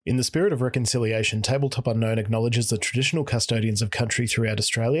In the spirit of reconciliation, Tabletop Unknown acknowledges the traditional custodians of country throughout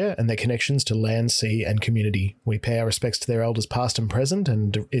Australia and their connections to land, sea and community. We pay our respects to their elders past and present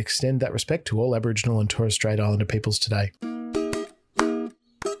and extend that respect to all Aboriginal and Torres Strait Islander peoples today.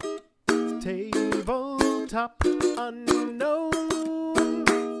 Tabletop Unknown.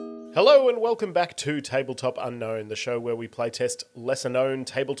 Hello and welcome back to Tabletop Unknown, the show where we playtest lesser-known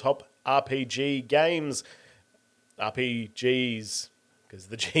tabletop RPG games. RPGs, because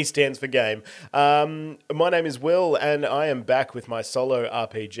the G stands for game. My name is Will, and I am back with my solo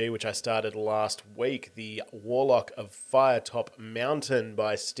RPG, which I started last week, The Warlock of Firetop Mountain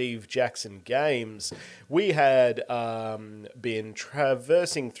by Steve Jackson Games. We had been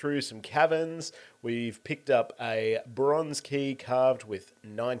traversing through some caverns. We've picked up a bronze key carved with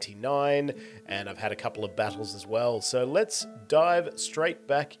 99, and I've had a couple of battles as well. So let's dive straight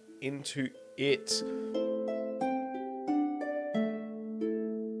back into it.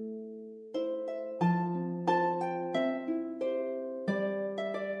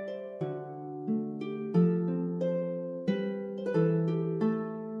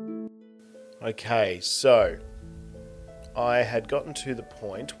 Okay, so I had gotten to the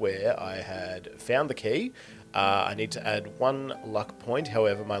point where I had found the key. I need to add 1 luck point.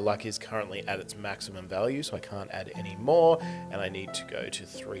 However, my luck is currently at its maximum value, so I can't add any more, and I need to go to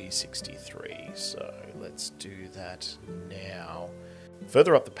 363. So let's do that now.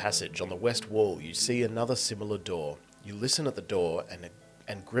 Further up the passage, on the west wall, you see another similar door. You listen at the door and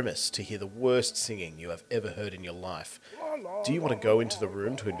grimace to hear the worst singing you have ever heard in your life. Do you want to go into the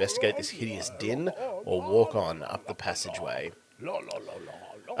room to investigate this hideous din, or walk on up the passageway?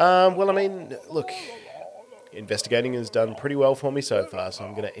 Look, investigating has done pretty well for me so far, so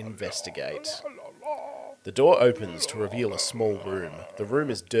I'm going to investigate. The door opens to reveal a small room. The room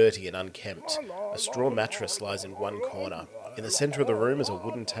is dirty and unkempt. A straw mattress lies in one corner. In the centre of the room is a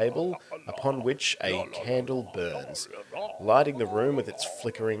wooden table, upon which a candle burns, lighting the room with its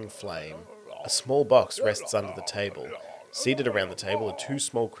flickering flame. A small box rests under the table. Seated around the table are 2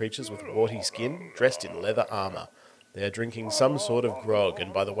 small creatures with warty skin, dressed in leather armour. They are drinking some sort of grog,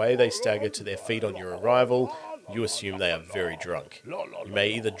 and by the way they stagger to their feet on your arrival, you assume they are very drunk. You may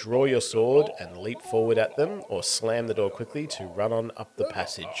either draw your sword and leap forward at them, or slam the door quickly to run on up the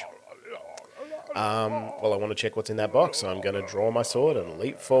passage. I want to check what's in that box, so I'm going to draw my sword and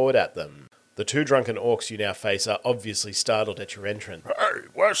leap forward at them. The 2 drunken orcs you now face are obviously startled at your entrance. Hey,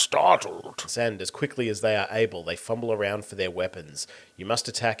 we're startled. And as quickly as they are able, they fumble around for their weapons. You must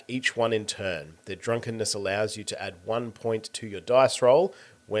attack each one in turn. Their drunkenness allows you to add 1 point to your dice roll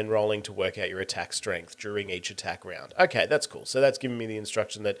when rolling to work out your attack strength during each attack round. Okay, that's cool. So that's giving me the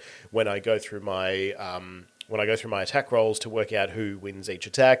instruction that when I go through my attack rolls to work out who wins each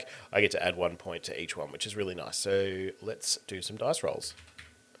attack, I get to add 1 point to each one, which is really nice. So let's do some dice rolls.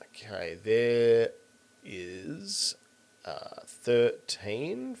 Okay, there is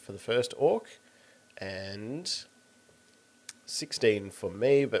 13 for the first orc and 16 for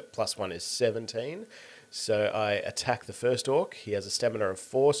me, but plus 1 is 17. So I attack the first orc. He has a stamina of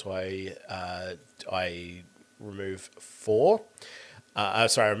 4, so I remove 4. I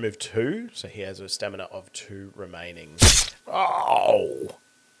remove 2, so he has a stamina of 2 remaining. Ow!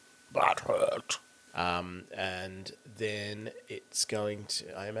 That hurt. And then it's going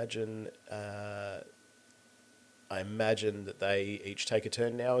to, I imagine that they each take a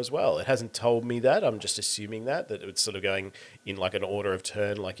turn now as well. It hasn't told me that. I'm just assuming that it's sort of going in like an order of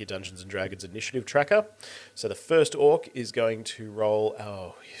turn, like your Dungeons & Dragons initiative tracker. So the first orc is going to roll,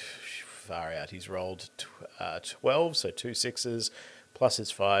 far out, he's rolled 12, so 2 6s, plus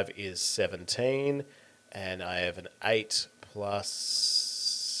his 5 is 17, and I have an 8 plus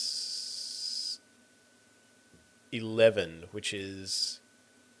 11, which is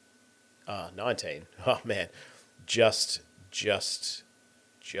 19. Oh man, just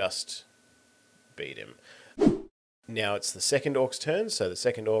beat him. Now it's the second orc's turn, so the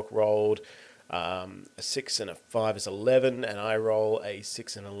second orc rolled a 6 and a 5 is 11, and I roll a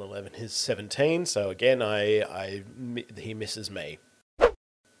 6 and an 11 is 17, so again he misses me.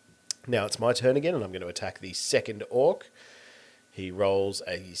 Now it's my turn again, and I'm going to attack the second orc. He rolls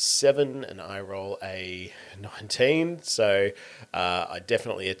a 7 and I roll a 19, so I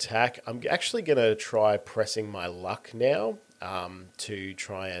definitely attack. I'm actually going to try pressing my luck now to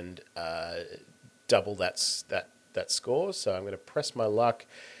try and double that score. So I'm going to press my luck.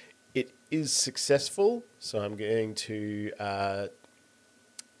 It is successful, so I'm going to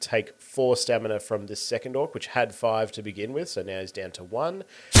take 4 stamina from this second orc, which had 5 to begin with, so now he's down to 1.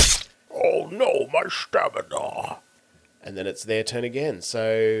 Oh no, my stamina. And then it's their turn again.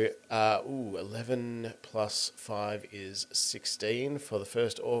 So, 11 plus 5 is 16 for the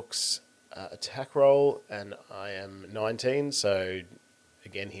first orc's attack roll, and I am 19, so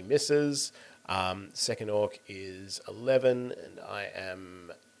again he misses. Second orc is 11, and I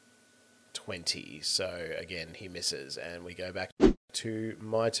am 20, so again he misses, and we go back to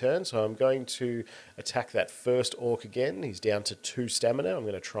my turn. So I'm going to attack that first orc again. He's down to 2 stamina. I'm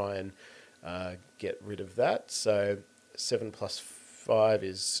going to try and get rid of that. So 7 plus 5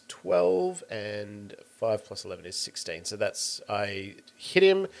 is 12, and 5 plus 11 is 16. So I hit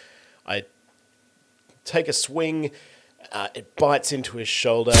him, I take a swing, it bites into his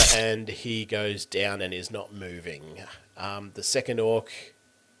shoulder, and he goes down and is not moving. The second orc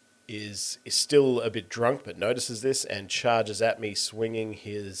is still a bit drunk, but notices this and charges at me, swinging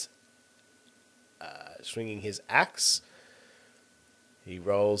his axe. He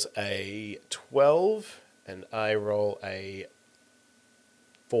rolls a 12, and I roll a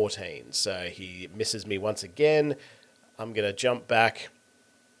 14. So he misses me once again. I'm going to jump back,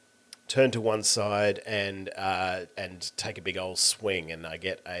 turn to one side, and take a big old swing, and I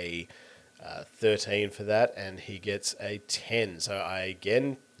get a 13 for that, and he gets a 10. So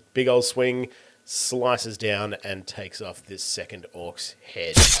again, big old swing, slices down and takes off this second orc's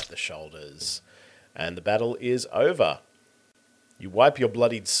head at the shoulders. And the battle is over. You wipe your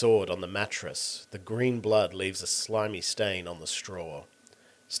bloodied sword on the mattress. The green blood leaves a slimy stain on the straw.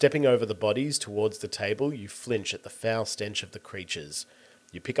 Stepping over the bodies towards the table, you flinch at the foul stench of the creatures.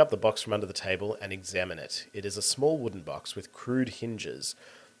 You pick up the box from under the table and examine it. It is a small wooden box with crude hinges.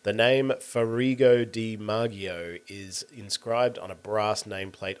 The name Farigo di Maggio is inscribed on a brass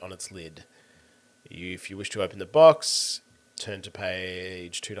nameplate on its lid. If you wish to open the box, turn to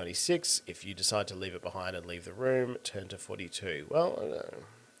page 296. If you decide to leave it behind and leave the room, turn to 42. Well,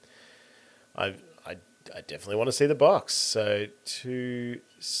 I definitely want to see the box. So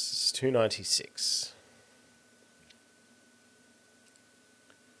 296.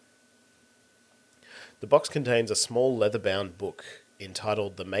 The box contains a small leather-bound book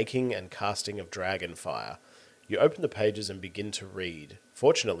entitled The Making and Casting of Dragonfire. You open the pages and begin to read.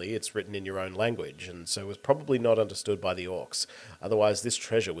 Fortunately, it's written in your own language, and so was probably not understood by the orcs. Otherwise, this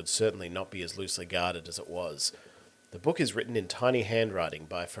treasure would certainly not be as loosely guarded as it was. The book is written in tiny handwriting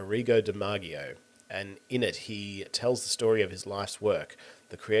by Farigo di Maggio, and in it he tells the story of his life's work,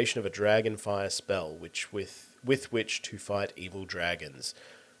 the creation of a dragonfire spell with which to fight evil dragons.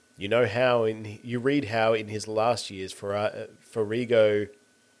 You read how in his last years Farigo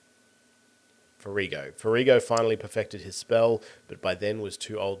finally perfected his spell, but by then was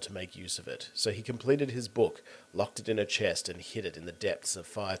too old to make use of it. So he completed his book, locked it in a chest, and hid it in the depths of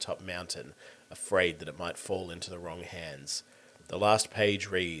Firetop Mountain, afraid that it might fall into the wrong hands. The last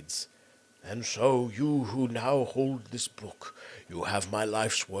page reads, "And so you who now hold this book, you have my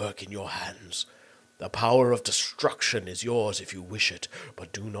life's work in your hands. The power of destruction is yours if you wish it,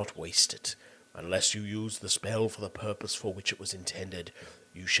 but do not waste it. Unless you use the spell for the purpose for which it was intended,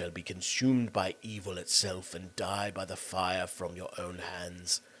 you shall be consumed by evil itself and die by the fire from your own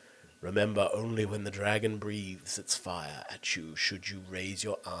hands. Remember, only when the dragon breathes its fire at you should you raise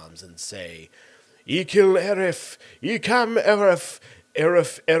your arms and say, 'Ikil Eref, Ikam Eref,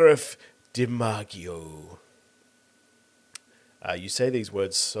 Eref di Maggio.' You say these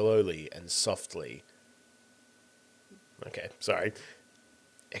words slowly and softly. Okay, sorry.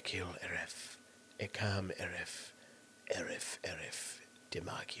 Ikil Eref, Ikam Eref, Eref di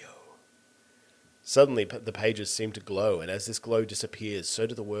Maggio. Suddenly, the pages seem to glow, and as this glow disappears, so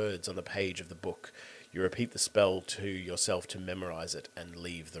do the words on the page of the book. You repeat the spell to yourself to memorize it and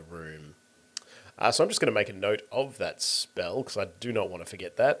leave the room. So I'm just going to make a note of that spell, because I do not want to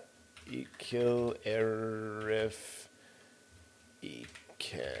forget that. Ikil Eref,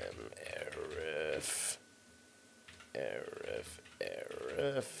 Ikam Eref, Eref.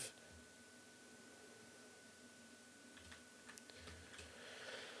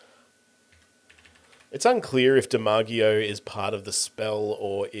 It's unclear if DiMaggio is part of the spell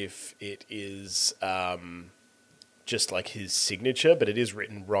or if it is just like his signature, but it is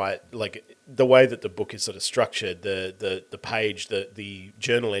written right, like the way that the book is sort of structured, the page, the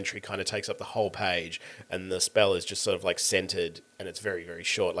journal entry kind of takes up the whole page, and the spell is just sort of like centered, and it's very, very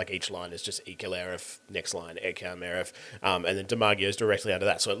short. Like each line is just Ikil Eref, next line Ekam Eref, and then DiMaggio is directly under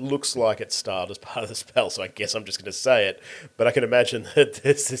that. So it looks like it's styled as part of the spell, so I guess I'm just going to say it, but I can imagine that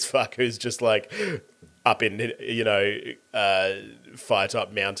this fucker who's just like up in,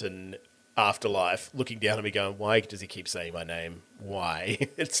 Firetop Mountain afterlife, looking down at me going, why does he keep saying my name? Why?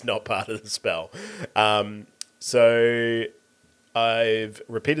 It's not part of the spell. So I've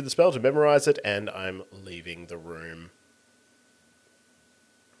repeated the spell to memorize it, and I'm leaving the room.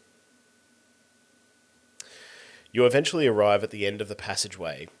 You eventually arrive at the end of the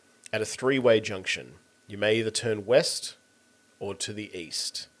passageway, at a three-way junction. You may either turn west or to the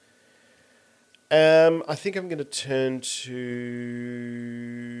east. I think I'm going to turn to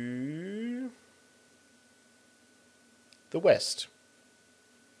the west.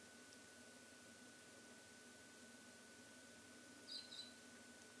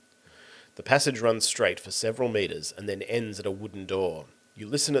 The passage runs straight for several meters and then ends at a wooden door. You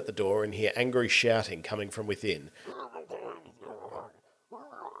listen at the door and hear angry shouting coming from within.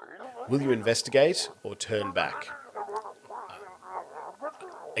 Will you investigate or turn back?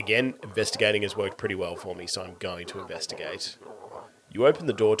 Again, investigating has worked pretty well for me, so I'm going to investigate. You open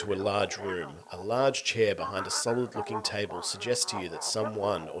the door to a large room. A large chair behind a solid-looking table suggests to you that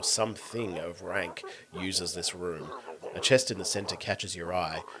someone or something of rank uses this room. A chest in the centre catches your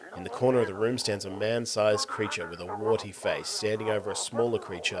eye. In the corner of the room stands a man-sized creature with a warty face, standing over a smaller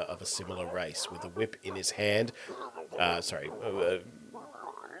creature of a similar race, with a whip in his hand.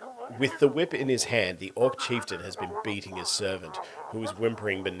 With the whip in his hand, the orc chieftain has been beating his servant, who is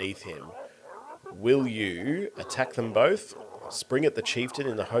whimpering beneath him. Will you attack them both, spring at the chieftain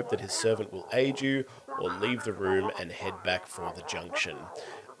in the hope that his servant will aid you, or leave the room and head back for the junction?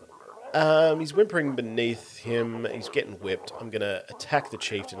 He's whimpering beneath him. He's getting whipped. I'm going to attack the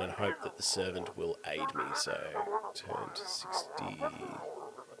chieftain and hope that the servant will aid me. So, turn to 60.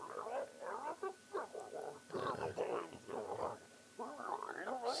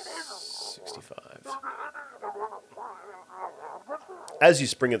 65. As you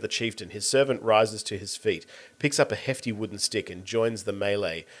spring at the chieftain, his servant rises to his feet, picks up a hefty wooden stick and joins the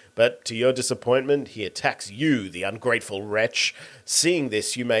melee. But to your disappointment, he attacks you, the ungrateful wretch. Seeing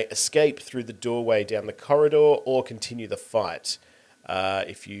this, you may escape through the doorway down the corridor or continue the fight.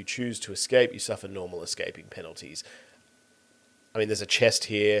 If you choose to escape, you suffer normal escaping penalties. I mean, there's a chest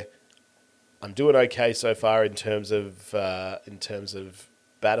here. I'm doing okay so far in terms of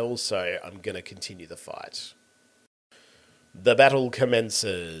battles, so I'm going to continue the fight. The battle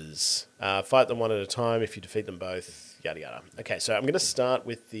commences. Fight them one at a time. If you defeat them both, yada yada. Okay, so I'm going to start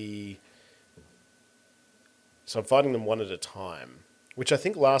with the... So I'm fighting them one at a time, which I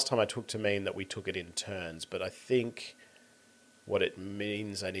think last time I took to mean that we took it in turns, but I think what it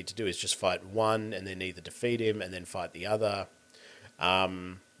means I need to do is just fight one and then either defeat him and then fight the other.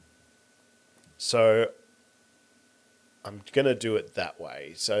 So I'm going to do it that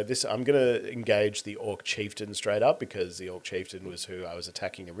way. So I'm going to engage the Orc Chieftain straight up because the Orc Chieftain was who I was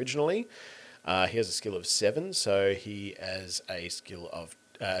attacking originally. He has a skill of 7, so he has a skill of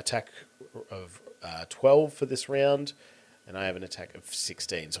attack of 12 for this round, and I have an attack of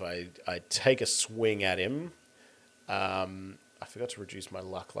 16. So I take a swing at him. I forgot to reduce my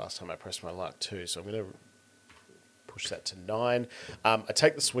luck last time I pressed my luck too, so I'm going to push that to 9. I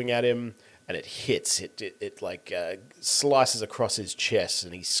take the swing at him, and it hits. It slices across his chest,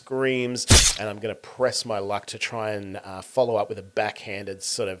 and he screams. And I'm going to press my luck to try and follow up with a backhanded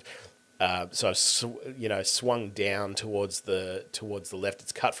sort of. Swung down towards the left.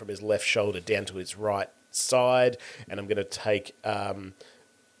 It's cut from his left shoulder down to his right side, and I'm going to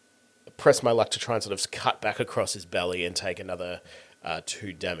press my luck to try and sort of cut back across his belly and take another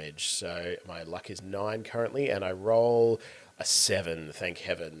 2 damage. So my luck is 9 currently, and I roll a 7, thank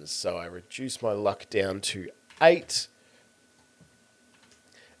heavens. So I reduce my luck down to 8,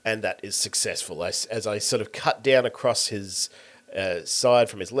 and that is successful. As I sort of cut down across his side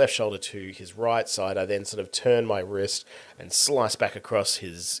from his left shoulder to his right side, I then sort of turn my wrist and slice back across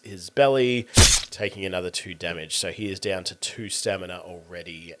his belly, taking another 2 damage. So he is down to 2 stamina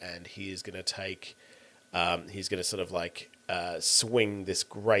already, and he is going to take... he's going to sort of swing this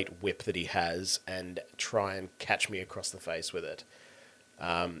great whip that he has and try and catch me across the face with it.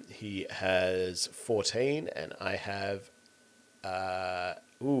 He has 14, and I have...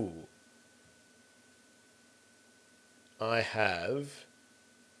 I have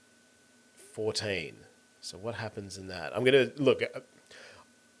 14. So what happens in that? I'm going to... Look,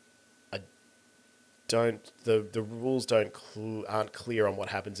 the rules aren't clear on what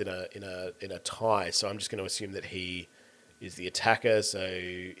happens in a tie, so I'm just going to assume that he is the attacker, so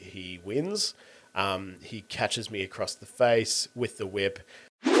he wins. He catches me across the face with the whip,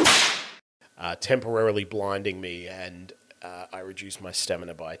 temporarily blinding me, and I reduce my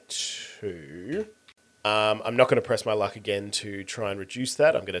stamina by 2. I'm not going to press my luck again to try and reduce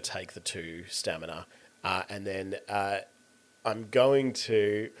that. I'm going to take the 2 stamina, and then I'm going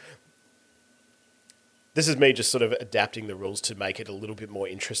to... This is me just sort of adapting the rules to make it a little bit more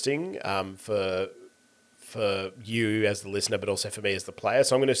interesting for you as the listener, but also for me as the player.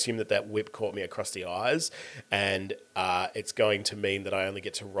 So I'm going to assume that whip caught me across the eyes, and it's going to mean that I only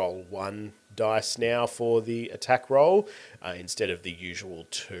get to roll 1 dice now for the attack roll instead of the usual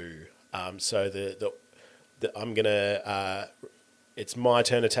 2. So I'm gonna. It's my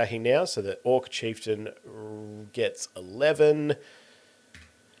turn attacking now. So the Orc Chieftain gets 11,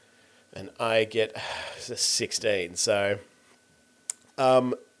 and I get 16. So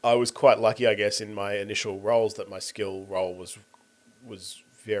I was quite lucky, I guess, in my initial rolls that my skill roll was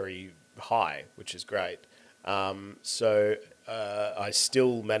very high, which is great. So I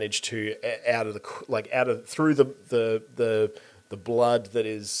still managed to through the blood that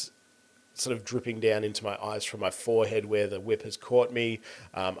is sort of dripping down into my eyes from my forehead where the whip has caught me.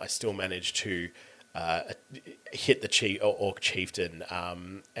 I still managed to hit the Orc Chieftain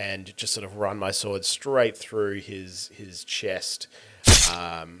and just sort of run my sword straight through his chest.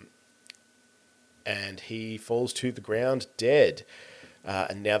 And he falls to the ground dead.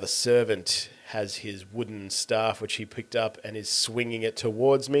 And now the servant has his wooden staff, which he picked up, and is swinging it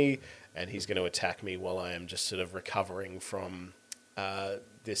towards me. And he's going to attack me while I am just sort of recovering from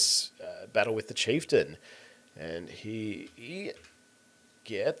this battle with the chieftain. And he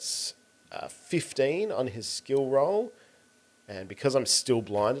gets 15 on his skill roll. And because I'm still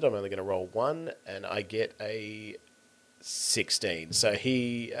blinded, I'm only going to roll 1, and I get a 16. So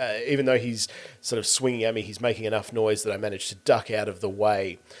he, even though he's sort of swinging at me, he's making enough noise that I manage to duck out of the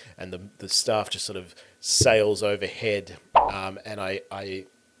way, and the staff just sort of sails overhead. And I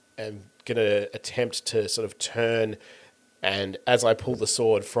am going to attempt to sort of turn, and as I pull the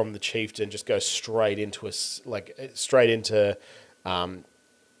sword from the chieftain, just go straight into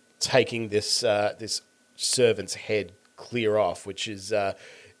taking this servant's head clear off, which is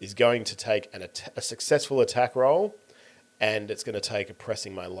going to take a successful attack roll. And it's going to take a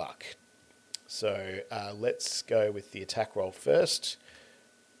pressing my luck. So let's go with the attack roll first.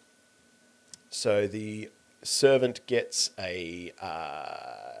 So the servant gets a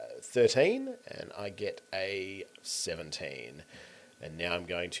 13, and I get a 17. And now I'm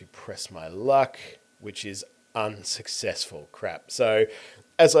going to press my luck, which is unsuccessful. Crap. So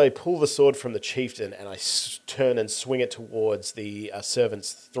as I pull the sword from the chieftain and I turn and swing it towards the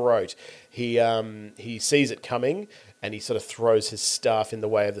servant's throat, he sees it coming, and he sort of throws his staff in the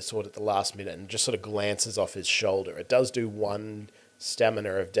way of the sword at the last minute and just sort of glances off his shoulder. It does do 1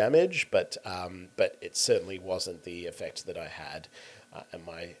 stamina of damage, but it certainly wasn't the effect that I had, and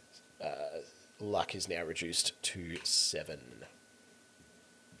my luck is now reduced to 7.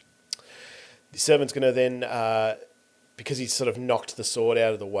 The servant's going to then, because he's sort of knocked the sword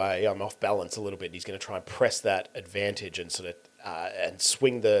out of the way, I'm off balance a little bit, and he's going to try and press that advantage and sort of and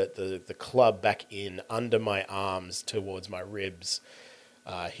swing the club back in under my arms towards my ribs.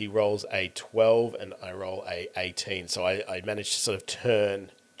 He rolls a 12 and I roll a 18. So I managed to sort of turn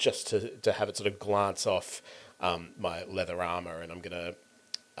just to have it sort of glance off my leather armor, and I'm going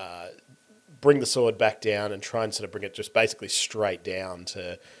to bring the sword back down and try and sort of bring it just basically straight down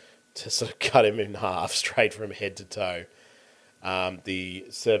to sort of cut him in half, straight from head to toe. The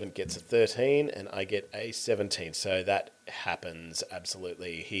servant gets a 13 and I get a 17. So that happens,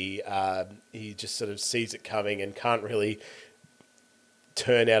 absolutely. He just sort of sees it coming and can't really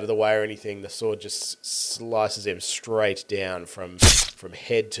turn out of the way or anything. The sword just slices him straight down from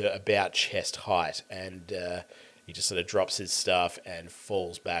head to about chest height, and he just sort of drops his staff and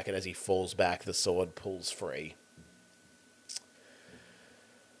falls back. And as he falls back, the sword pulls free.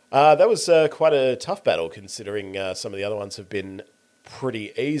 That was quite a tough battle, considering some of the other ones have been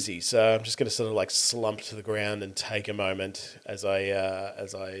pretty easy. So I'm just going to sort of like slump to the ground and take a moment as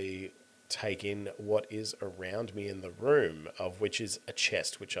I take in what is around me in the room, of which is a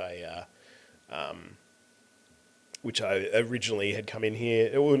chest, which I originally had come in here,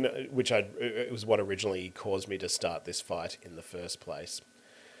 it was what originally caused me to start this fight in the first place.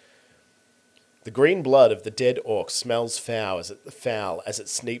 The green blood of the dead orcs smells foul as it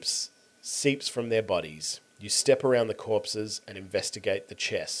seeps from their bodies. You step around the corpses and investigate the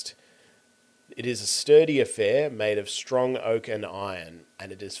chest. It is a sturdy affair made of strong oak and iron,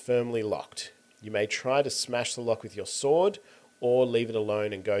 and it is firmly locked. You may try to smash the lock with your sword, or leave it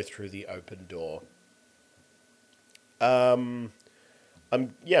alone and go through the open door. I'm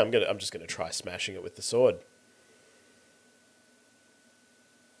just gonna try smashing it with the sword.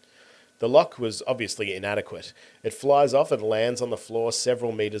 The lock was obviously inadequate. It flies off and lands on the floor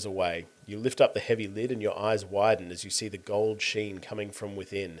several meters away. You lift up the heavy lid and your eyes widen as you see the gold sheen coming from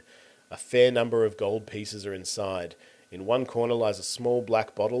within. A fair number of gold pieces are inside. In one corner lies a small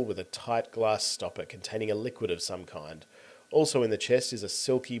black bottle with a tight glass stopper containing a liquid of some kind. Also in the chest is a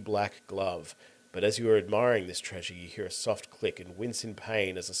silky black glove. But as you are admiring this treasure, you hear a soft click and wince in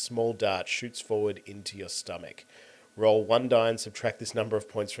pain as a small dart shoots forward into your stomach. Roll 1 die and subtract this number of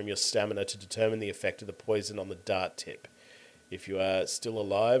points from your stamina to determine the effect of the poison on the dart tip. If you are still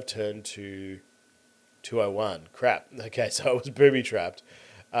alive, turn to 201. Crap. Okay, so I was booby-trapped.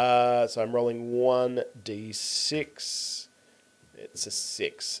 So I'm rolling 1d6. It's a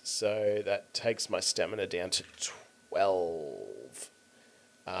 6. So that takes my stamina down to 12.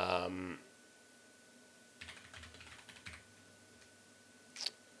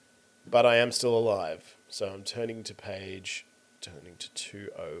 But I am still alive. So I'm turning to 201.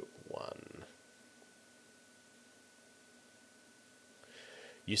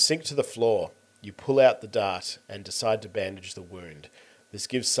 You sink to the floor. You pull out the dart and decide to bandage the wound. This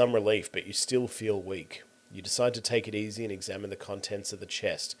gives some relief, but you still feel weak. You decide to take it easy and examine the contents of the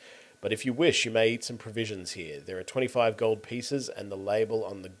chest. But if you wish, you may eat some provisions here. There are 25 gold pieces, and the label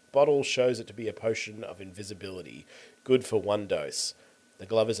on the bottle shows it to be a potion of invisibility, good for 1 dose. The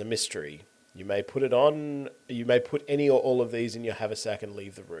glove is a mystery. You may put it on. You may put any or all of these in your haversack and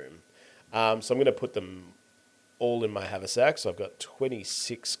leave the room. So I'm going to put them all in my haversack. So I've got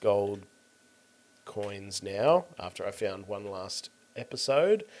 26 gold coins now after I found one last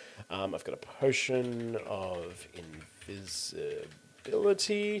episode. I've got a potion of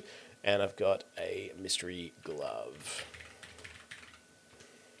invisibility, and I've got a mystery glove.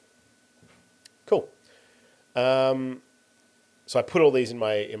 Cool. So I put all these in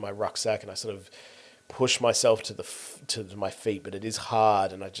my rucksack, and I sort of push myself to my feet, but it is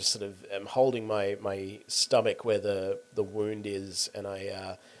hard, and I just sort of am holding my stomach where the wound is, and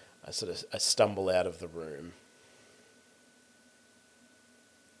I stumble out of the room.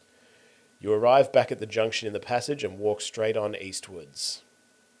 You arrive back at the junction in the passage and walk straight on eastwards.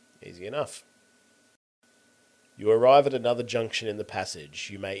 Easy enough. You arrive at another junction in the passage.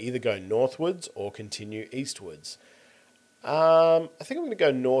 You may either go northwards or continue eastwards. I think I'm going to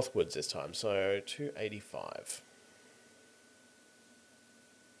go northwards this time, so 285.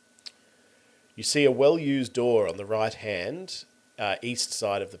 You see a well-used door on the right hand, east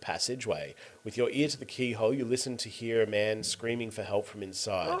side of the passageway. With your ear to the keyhole, you listen to hear a man screaming for help from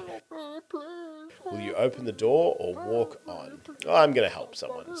inside. Will you open the door or walk on? Oh, I'm going to help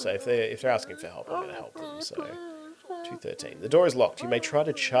someone. So if they're asking for help, I'm going to help them. So 213. The door is locked. You may try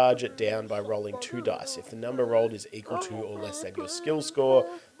to charge it down by rolling 2 dice. If the number rolled is equal to or less than your skill score,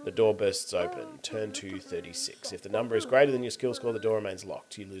 the door bursts open. Turn to 36. If the number is greater than your skill score, the door remains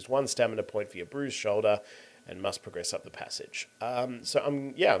locked. You lose 1 stamina point for your bruised shoulder and must progress up the passage. So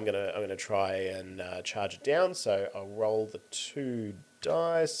I'm gonna try and charge it down. So I'll roll the 2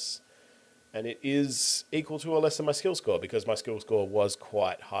 dice, and it is equal to or less than my skill score because my skill score was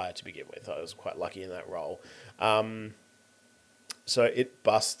quite high to begin with. I was quite lucky in that roll. So it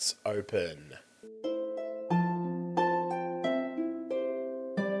busts open.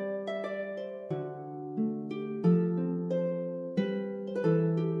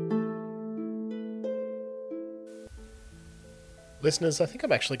 Listeners, I think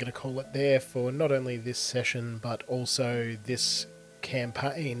I'm actually going to call it there for not only this session, but also this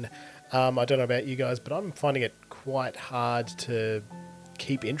campaign. I don't know about you guys, but I'm finding it quite hard to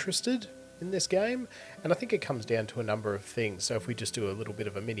keep interested in this game, and I think it comes down to a number of things. So if we just do a little bit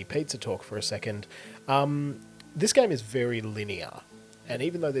of a mini pizza talk for a second, this game is very linear, and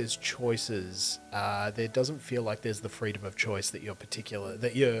even though there's choices, there doesn't feel like there's the freedom of choice that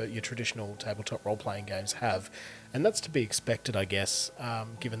your traditional tabletop role-playing games have, and that's to be expected, I guess,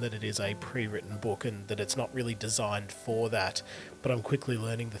 given that it is a pre-written book and that it's not really designed for that. But I'm quickly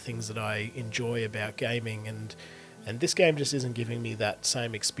learning the things that I enjoy about gaming, and this game just isn't giving me that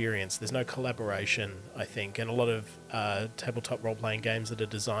same experience. There's no collaboration, I think, and a lot of tabletop role-playing games that are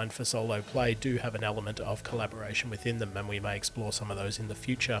designed for solo play do have an element of collaboration within them, and we may explore some of those in the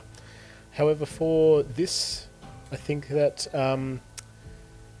future. However, for this, I think that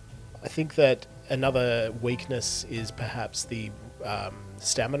another weakness is perhaps the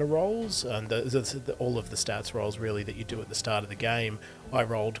stamina rolls, and all of the stats rolls really that you do at the start of the game. I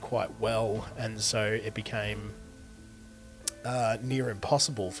rolled quite well, and so it became near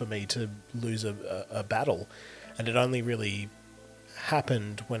impossible for me to lose a battle, and it only really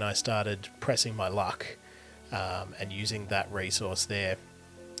happened when I started pressing my luck and using that resource there.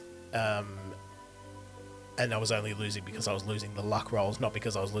 And I was only losing because I was losing the luck rolls, not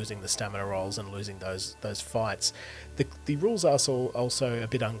because I was losing the stamina rolls and losing those fights. The rules are also a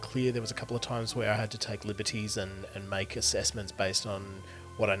bit unclear. There was a couple of times where I had to take liberties and make assessments based on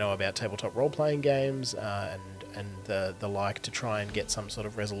what I know about tabletop role-playing games and the like to try and get some sort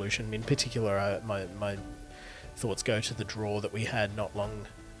of resolution. In particular, my thoughts go to the draw that we had not long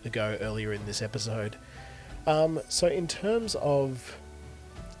ago earlier in this episode. So in terms of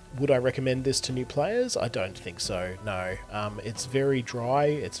Would I recommend this to new players? I don't think so, no. It's very dry,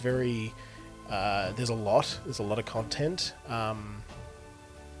 it's very... there's a lot of content,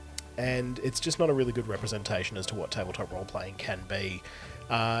 and it's just not a really good representation as to what tabletop role-playing can be.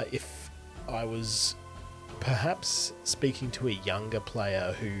 If I was perhaps speaking to a younger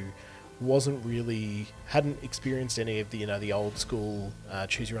player who hadn't experienced any of the old school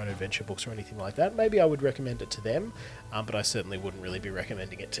choose your own adventure books or anything like that, maybe I would recommend it to them, but I certainly wouldn't really be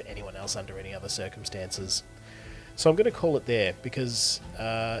recommending it to anyone else under any other circumstances. So I'm going to call it there, because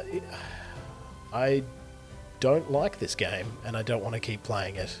I don't like this game and I don't want to keep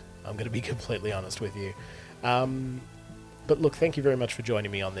playing it. I'm going to be completely honest with you. But look, thank you very much for joining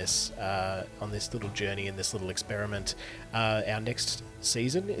me on this little journey and this little experiment. Our next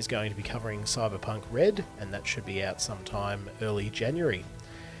season is going to be covering Cyberpunk Red, and that should be out sometime early January.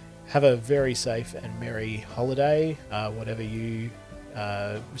 Have a very safe and merry holiday, whatever you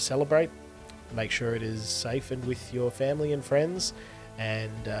celebrate. Make sure it is safe and with your family and friends,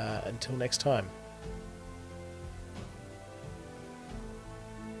 and until next time.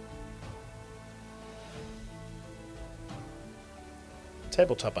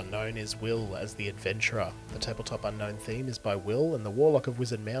 Tabletop Unknown is Will as the Adventurer. The Tabletop Unknown theme is by Will, and the Warlock of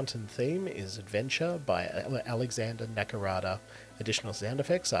Wizard Mountain theme is Adventure by Alexander Nakarada. Additional sound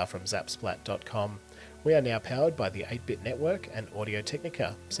effects are from zapsplat.com. We are now powered by the 8-Bit Network and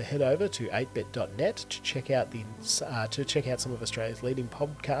Audio-Technica, so head over to 8bit.net to check out some of Australia's leading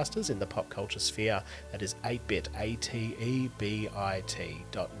podcasters in the pop culture sphere. That is 8bit,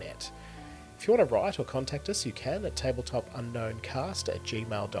 ATEBIT.net. If you want to write or contact us, you can at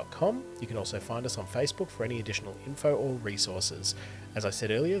tabletopUnknownCast@gmail.com. You can also find us on Facebook for any additional info or resources. As I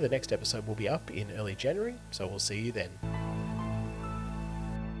said earlier, the next episode will be up in early January, so we'll see you then.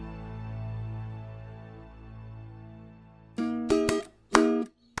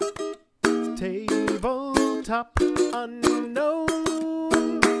 Tabletop Unknown.